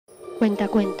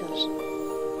Cuentacuentos.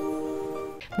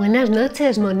 Buenas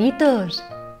noches, monitos.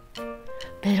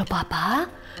 Pero papá,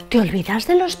 te olvidas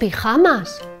de los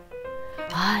pijamas.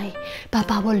 Ay,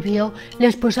 papá volvió,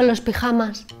 les puso los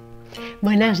pijamas.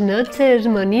 Buenas noches,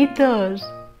 monitos.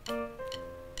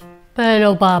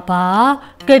 Pero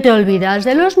papá, que te olvidas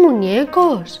de los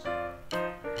muñecos.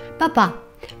 Papá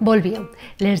volvió,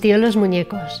 les dio los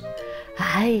muñecos.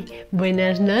 Ay,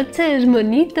 buenas noches,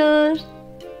 monitos.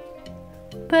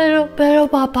 Pero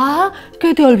papá,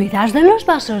 que te olvidas de los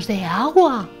vasos de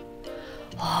agua.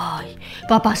 Ay,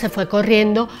 papá se fue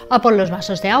corriendo a por los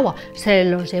vasos de agua, se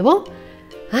los llevó.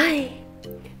 Ay,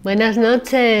 buenas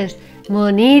noches,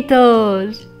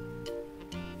 monitos.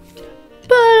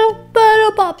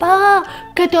 Pero papá,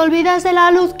 que te olvidas de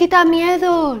la luz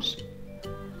quitamiedos.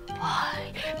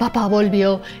 Ay, papá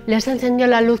volvió, les encendió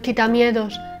la luz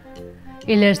quitamiedos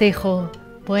y les dijo: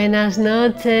 buenas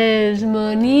noches,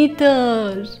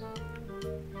 monitos.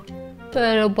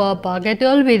 Pero papá, ¿que te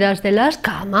olvidas de las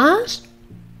camas?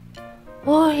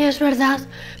 Uy, es verdad.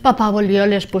 Papá volvió,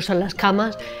 les puso las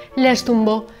camas, les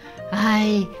tumbó.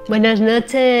 Ay, buenas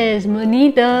noches,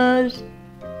 monitos.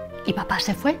 Y papá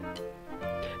se fue.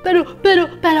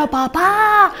 Pero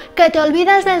papá, que te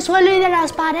olvidas del suelo y de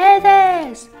las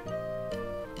paredes.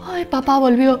 Ay, papá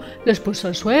volvió, les puso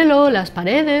el suelo, las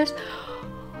paredes.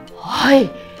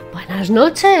 ¡Ay! Buenas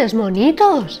noches,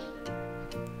 monitos.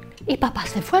 Y papá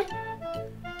se fue.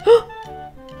 ¡Oh!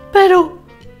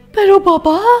 Pero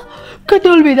papá, que te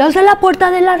olvidas de la puerta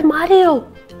del armario.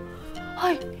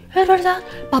 Ay, es verdad.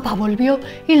 Papá volvió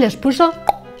y les puso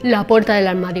la puerta del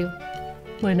armario.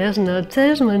 Buenas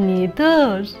noches,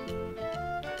 monitos.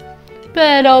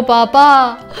 Pero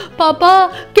papá,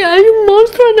 que hay un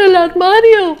monstruo en el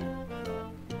armario.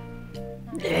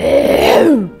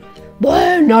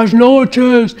 Buenas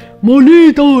noches,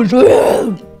 monitos.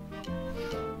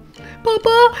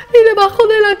 Papá, y debajo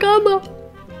de la cama.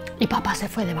 Y papá se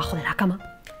fue debajo de la cama.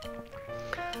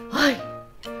 Ay,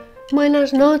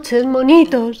 buenas noches,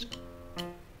 monitos.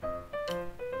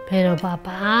 Pero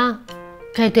papá,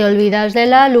 que te olvidas de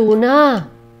la luna.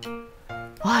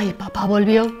 Ay, papá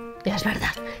volvió. Ya es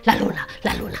verdad, la luna,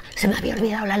 se me había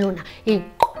olvidado la luna. Y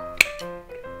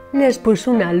les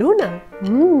puso una luna.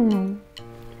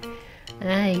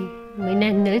 Ay,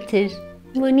 buenas noches,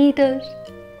 bonitos.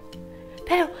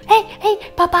 Pero, hey,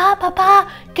 papá,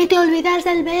 que te olvidas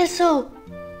del beso.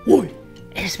 Uy,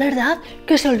 es verdad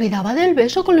que se olvidaba del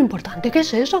beso, con lo importante que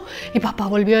es eso. Y papá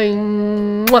volvió y...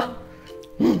 ¡mua!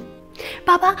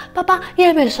 Papá, ¿y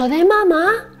el beso de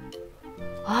mamá?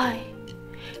 Ay,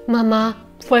 mamá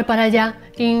fue para allá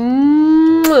y...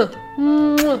 ¡mua!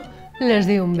 Les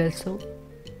dio un beso.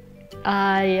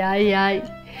 Ay.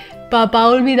 Papá ha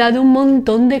olvidado un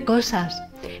montón de cosas.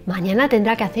 Mañana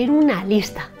tendrá que hacer una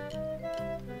lista.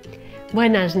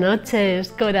 Buenas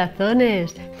noches,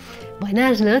 corazones.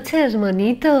 Buenas noches,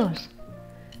 monitos.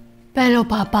 Pero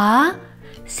papá,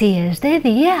 si es de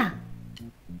día.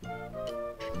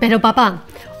 Pero papá,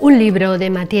 un libro de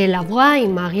Mathieu Lavoie y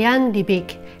Marianne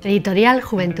Dubuc, Editorial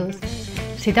Juventud.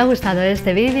 Si te ha gustado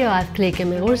este vídeo, haz clic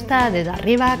en me gusta, dedo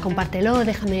arriba, compártelo,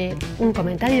 déjame un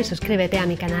comentario y suscríbete a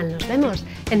mi canal. Nos vemos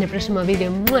en el próximo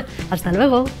vídeo. ¡Hasta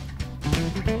luego!